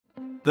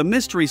The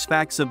Mysteries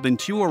Facts of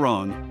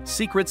Binturong,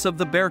 Secrets of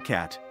the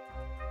Bearcat.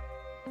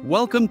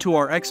 Welcome to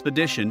our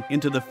expedition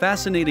into the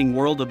fascinating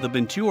world of the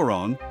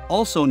Binturong,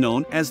 also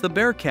known as the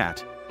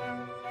Bearcat.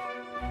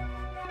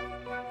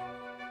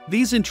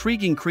 These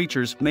intriguing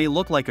creatures may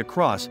look like a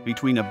cross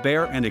between a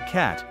bear and a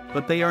cat,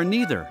 but they are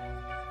neither.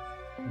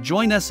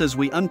 Join us as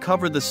we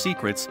uncover the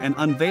secrets and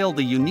unveil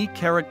the unique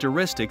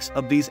characteristics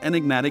of these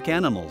enigmatic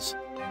animals.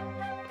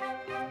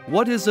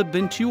 What is a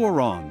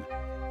Binturong?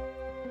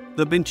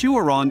 The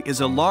Binturong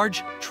is a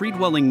large,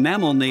 tree-dwelling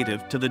mammal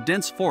native to the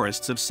dense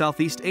forests of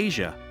Southeast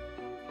Asia.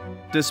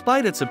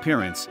 Despite its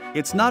appearance,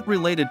 it's not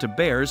related to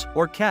bears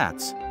or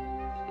cats.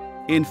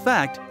 In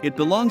fact, it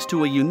belongs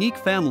to a unique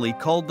family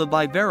called the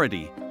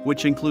Vivaridae,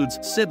 which includes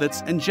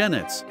civets and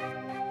genets.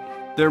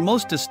 Their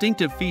most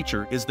distinctive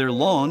feature is their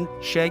long,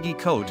 shaggy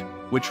coat,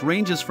 which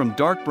ranges from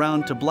dark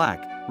brown to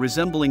black,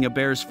 resembling a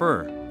bear's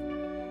fur.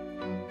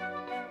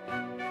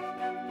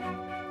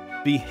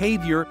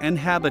 Behavior and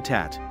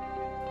habitat.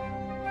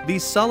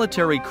 These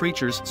solitary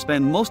creatures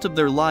spend most of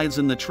their lives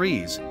in the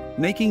trees,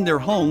 making their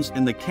homes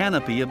in the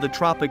canopy of the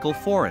tropical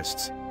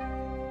forests.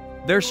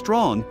 Their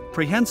strong,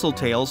 prehensile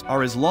tails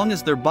are as long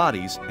as their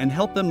bodies and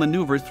help them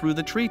maneuver through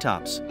the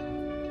treetops.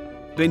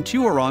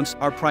 Binturongs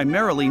are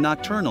primarily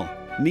nocturnal,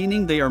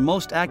 meaning they are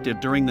most active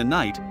during the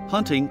night,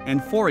 hunting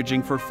and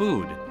foraging for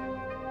food.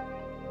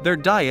 Their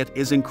diet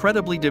is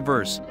incredibly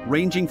diverse,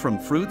 ranging from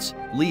fruits,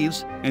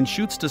 leaves, and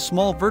shoots to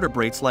small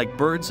vertebrates like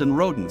birds and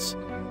rodents.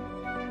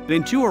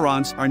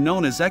 Binturongs are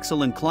known as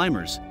excellent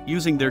climbers,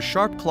 using their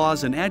sharp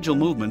claws and agile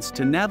movements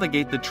to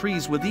navigate the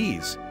trees with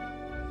ease.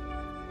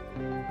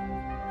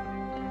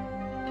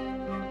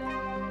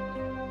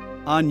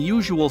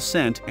 Unusual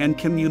scent and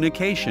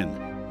communication.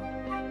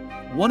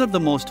 One of the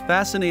most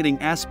fascinating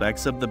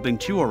aspects of the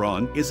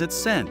Binturong is its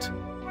scent.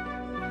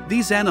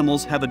 These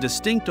animals have a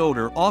distinct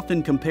odor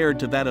often compared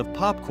to that of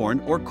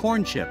popcorn or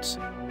corn chips.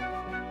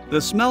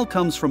 The smell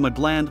comes from a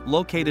gland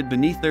located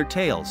beneath their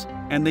tails,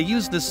 and they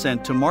use this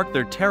scent to mark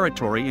their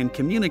territory and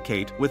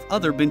communicate with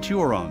other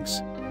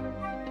Binturongs.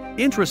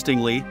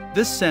 Interestingly,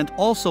 this scent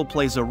also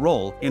plays a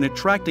role in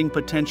attracting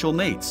potential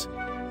mates.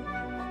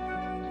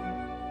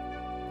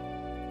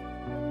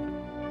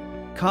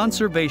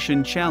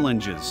 Conservation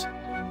challenges.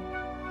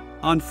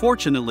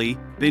 Unfortunately,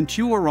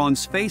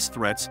 Binturongs face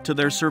threats to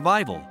their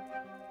survival.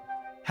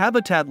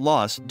 Habitat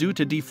loss due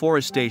to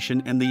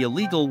deforestation and the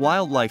illegal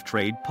wildlife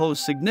trade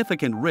pose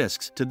significant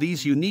risks to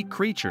these unique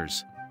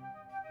creatures.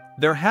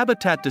 Their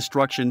habitat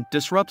destruction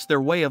disrupts their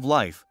way of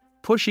life,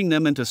 pushing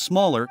them into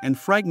smaller and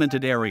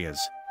fragmented areas.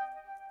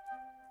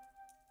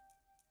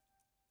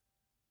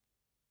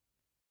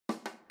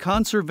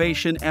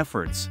 Conservation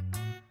efforts.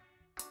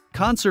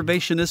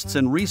 Conservationists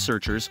and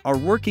researchers are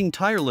working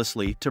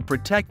tirelessly to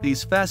protect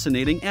these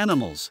fascinating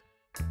animals.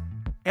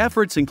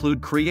 Efforts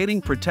include creating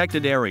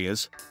protected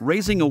areas,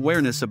 raising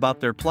awareness about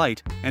their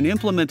plight, and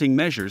implementing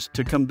measures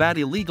to combat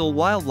illegal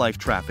wildlife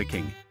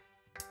trafficking.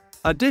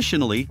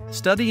 Additionally,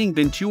 studying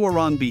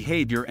Binturong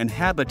behavior and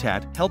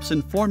habitat helps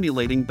in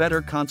formulating better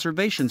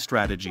conservation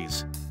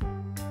strategies.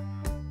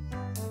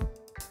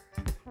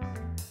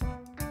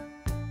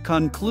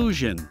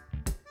 Conclusion.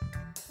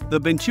 The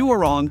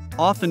Binturong,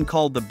 often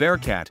called the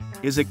Bearcat,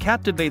 is a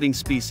captivating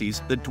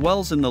species that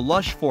dwells in the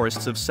lush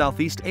forests of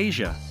Southeast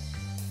Asia.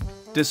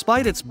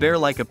 Despite its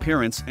bear-like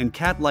appearance and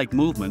cat-like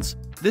movements,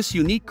 this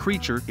unique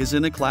creature is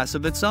in a class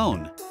of its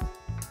own.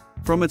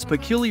 From its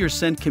peculiar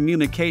scent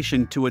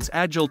communication to its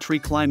agile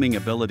tree-climbing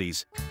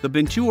abilities, the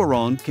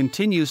Binturong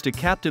continues to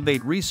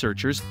captivate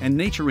researchers and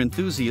nature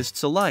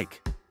enthusiasts alike.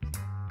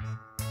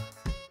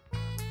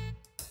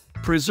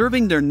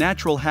 Preserving their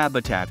natural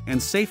habitat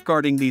and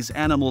safeguarding these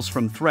animals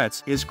from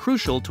threats is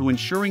crucial to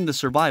ensuring the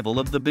survival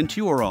of the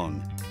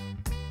Binturong.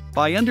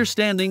 By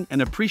understanding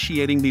and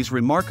appreciating these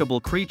remarkable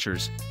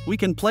creatures, we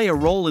can play a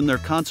role in their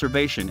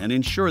conservation and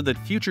ensure that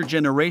future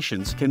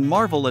generations can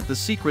marvel at the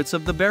secrets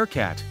of the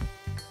Bearcat.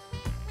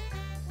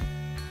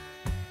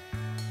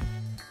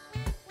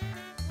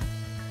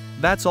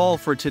 That's all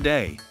for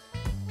today.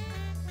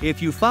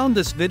 If you found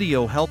this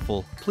video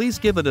helpful, please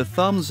give it a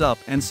thumbs up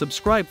and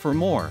subscribe for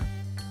more.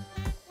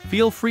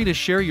 Feel free to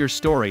share your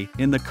story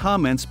in the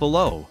comments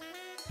below.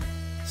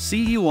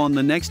 See you on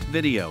the next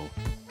video.